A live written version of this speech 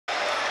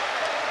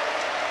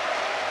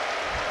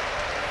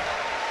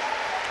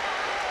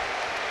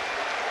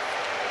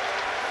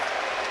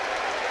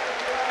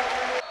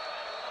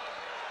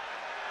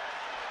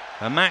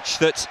A match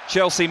that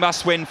Chelsea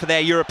must win for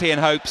their European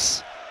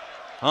hopes.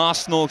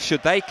 Arsenal,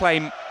 should they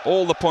claim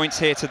all the points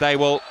here today,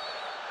 will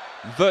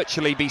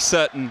virtually be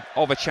certain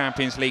of a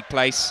Champions League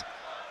place.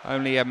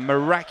 Only a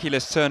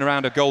miraculous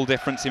turnaround of goal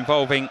difference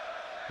involving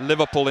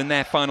Liverpool in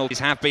their final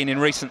have been in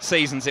recent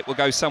seasons. It will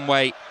go some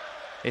way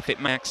if it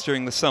max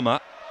during the summer.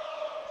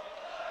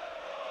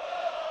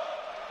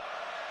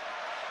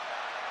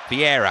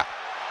 Vieira.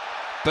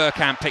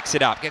 Bergkamp picks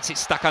it up, gets it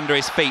stuck under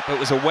his feet, but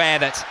was aware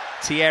that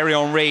Thierry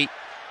Henry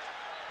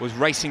was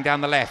racing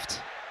down the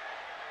left.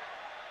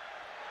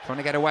 Trying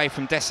to get away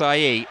from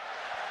Desailly.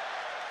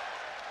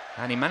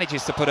 And he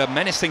manages to put a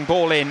menacing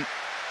ball in.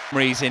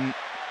 Henry's in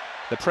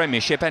the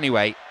Premiership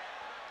anyway.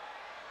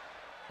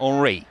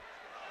 Henry.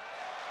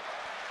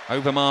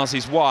 Overmars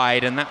is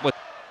wide, and that was...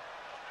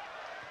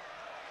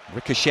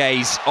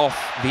 Ricochets off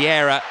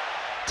Vieira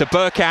to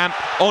Bergkamp.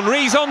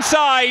 Henry's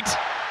onside!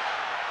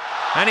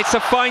 And it's a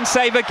fine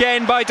save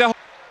again by Desailly.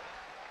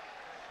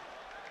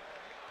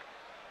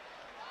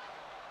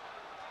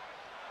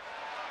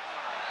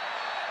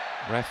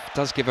 Ref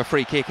does give a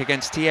free kick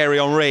against Thierry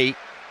Henry.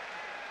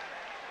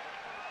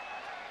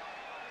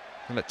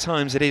 And at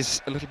times it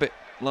is a little bit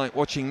like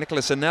watching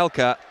Nicolas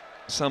Anelka.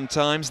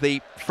 Sometimes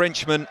the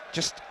Frenchman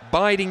just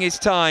biding his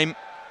time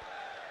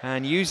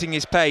and using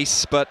his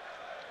pace, but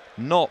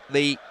not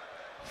the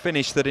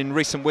finish that in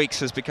recent weeks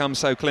has become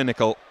so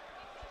clinical.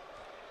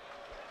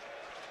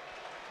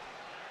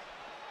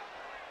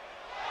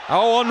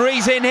 Oh,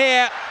 Henry's in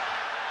here,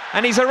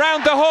 and he's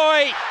around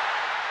Desailly.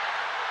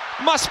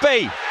 Must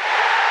be.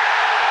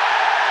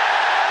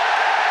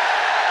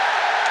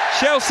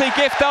 Chelsea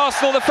gift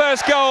Arsenal the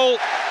first goal,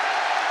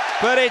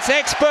 but it's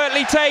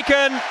expertly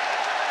taken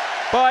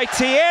by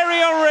Thierry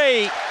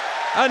Henry.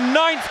 A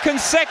 9th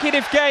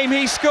consecutive game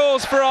he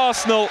scores for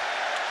Arsenal.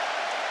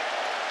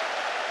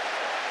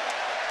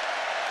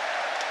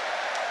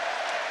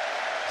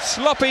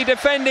 Sloppy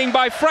defending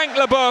by Frank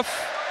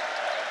Leboeuf.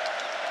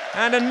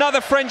 And another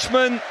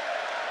Frenchman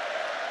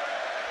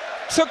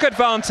took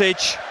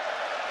advantage.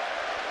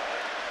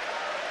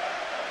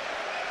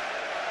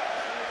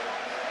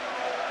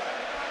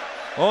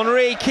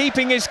 Henry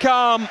keeping his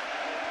calm.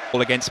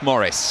 Ball against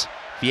Morris.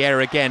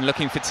 Vieira again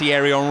looking for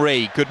Thierry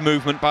Henry. Good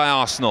movement by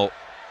Arsenal.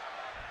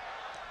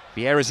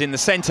 Vieira's in the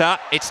centre.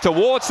 It's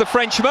towards the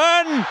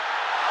Frenchman,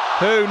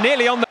 who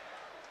nearly on the...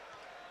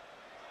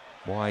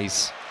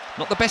 Wise.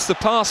 Not the best of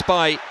pass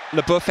by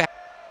Leboeuf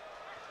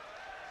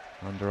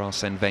under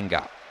Arsene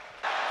Wenger.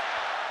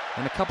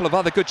 And a couple of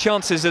other good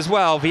chances as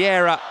well.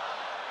 Vieira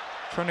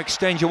trying to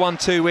exchange a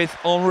 1-2 with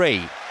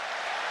Henry.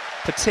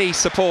 Petit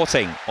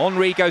supporting.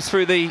 Henry goes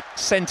through the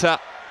centre,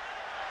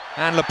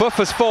 and Leboeuf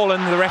has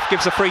fallen. The ref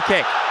gives a free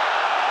kick.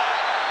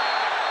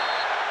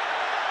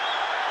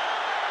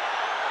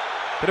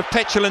 Bit of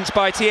petulance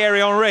by Thierry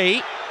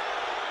Henry,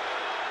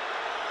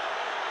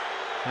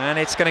 and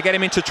it's going to get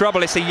him into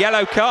trouble. It's a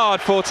yellow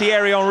card for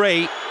Thierry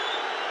Henry.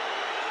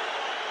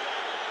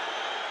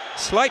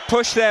 Slight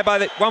push there by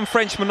the one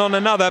Frenchman on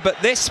another,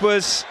 but this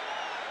was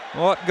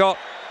what got...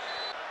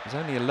 It was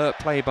only alert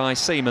play by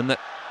Seaman that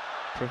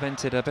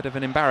prevented a bit of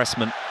an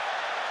embarrassment.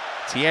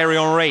 Thierry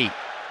Henry,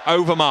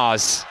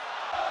 Overmars.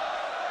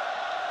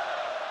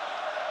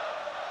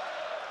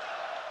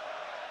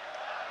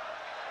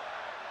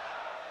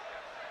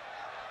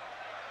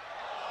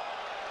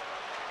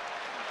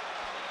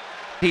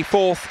 The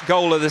 4th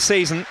goal of the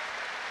season.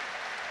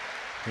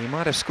 He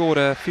might have scored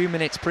a few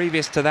minutes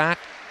previous to that,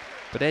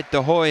 but Ed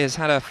Desailly has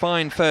had a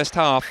fine first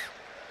half.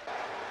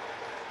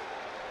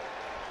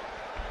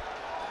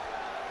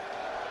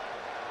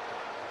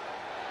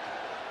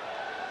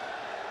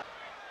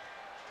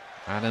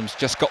 Adams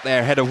just got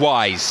there ahead of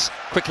Wise.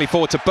 Quickly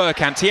forward to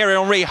Bergkamp. Thierry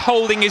Henry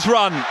holding his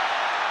run,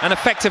 and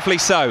effectively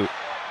so.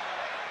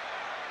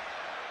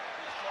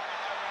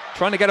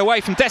 Trying to get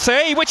away from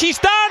Desailly, which he's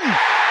done!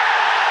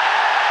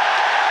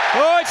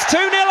 Oh, it's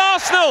 2-0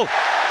 Arsenal!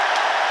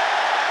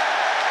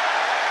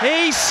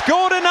 He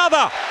scored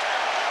another!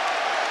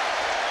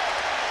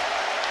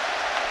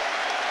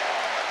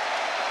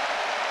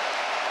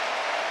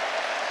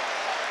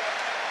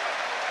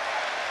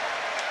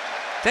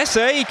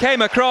 Desailly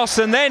came across,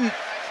 and then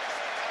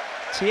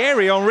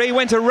Thierry Henry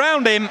went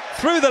around him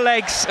through the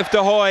legs of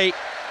Desailly.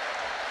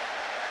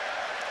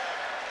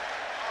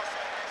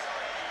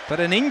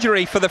 But an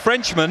injury for the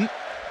Frenchman,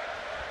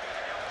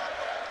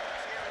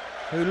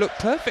 who looked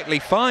perfectly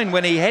fine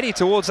when he headed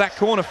towards that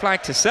corner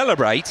flag to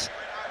celebrate.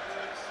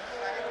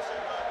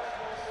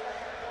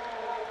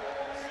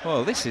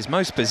 Well, this is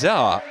most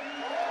bizarre.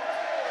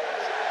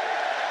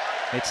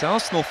 It's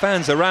Arsenal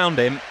fans around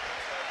him,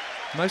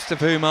 most of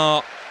whom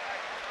are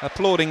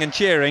applauding and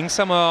cheering.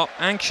 Some are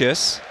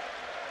anxious.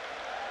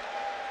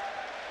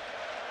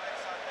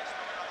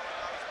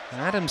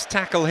 Adams'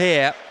 tackle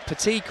here.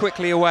 Petit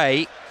quickly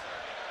away.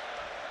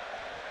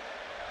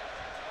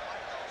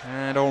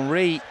 And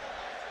Henry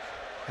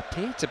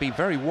appeared to be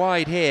very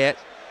wide here,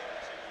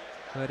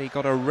 but he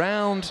got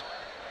around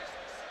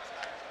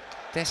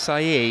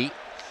Desailly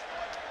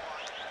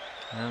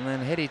and then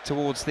headed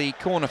towards the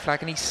corner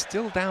flag, and he's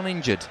still down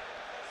injured.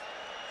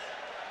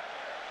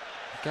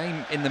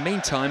 Game, in the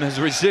meantime, has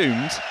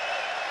resumed,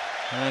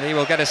 and he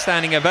will get a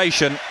standing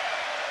ovation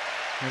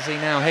as he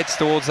now heads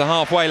towards the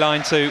halfway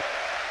line to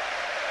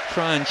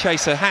try and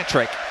chase a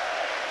hat-trick.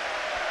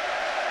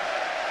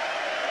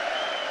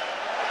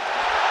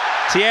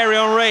 Thierry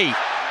Henry,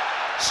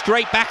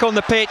 straight back on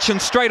the pitch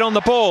and straight on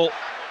the ball.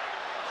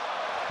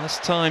 This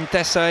time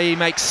Desailly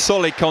makes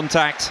solid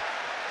contact.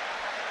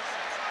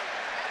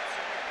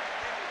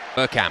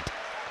 Bergkamp,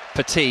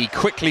 Petit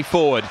quickly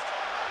forward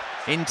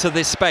into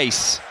this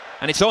space,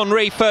 and it's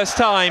Henry first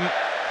time.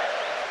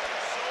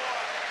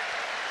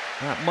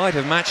 That might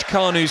have matched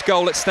Kanu's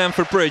goal at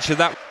Stamford Bridge.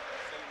 That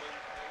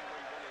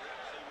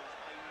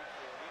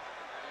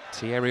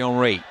Thierry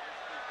Henry,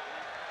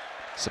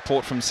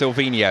 support from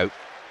Silvinho.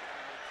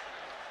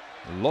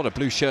 A lot of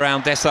blue shirt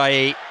around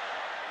Desailly.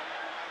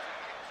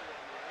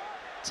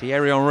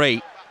 Thierry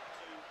Henry.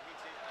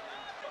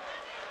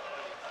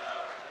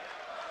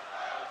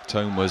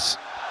 Tone was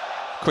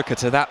quicker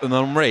to that than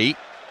Henry,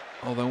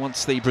 although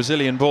once the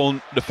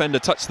Brazilian-born defender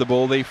touched the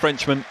ball, the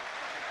Frenchman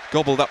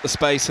gobbled up the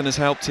space and has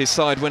helped his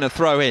side win a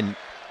throw-in.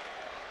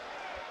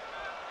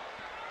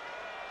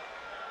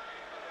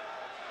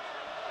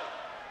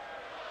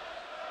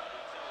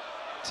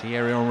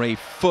 Thierry Henry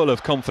full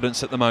of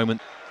confidence at the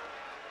moment.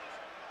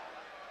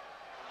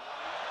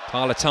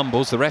 Pile of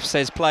tumbles. The ref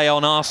says play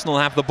on. Arsenal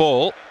have the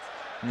ball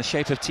in the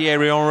shape of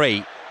Thierry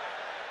Henry.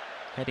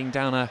 Heading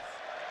down a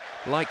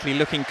likely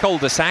looking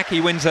cul-de-sac.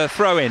 He wins a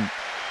throw-in.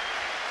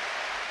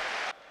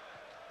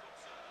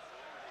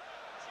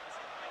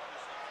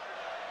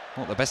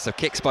 Not the best of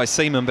kicks by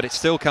Seaman, but it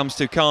still comes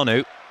to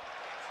Kanu.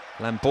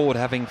 Lambord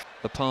having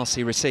the pass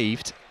he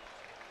received.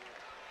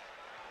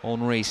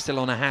 Henry still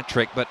on a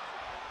hat-trick, but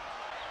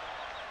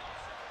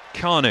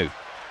Kanu.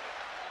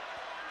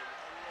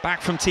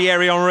 Back from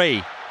Thierry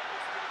Henry.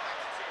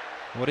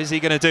 What is he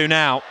going to do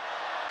now?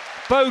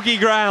 Bogey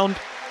ground.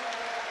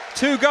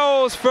 2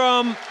 goals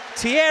from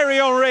Thierry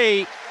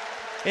Henry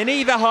in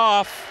either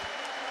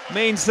half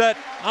means that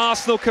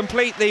Arsenal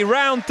complete the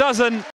round dozen.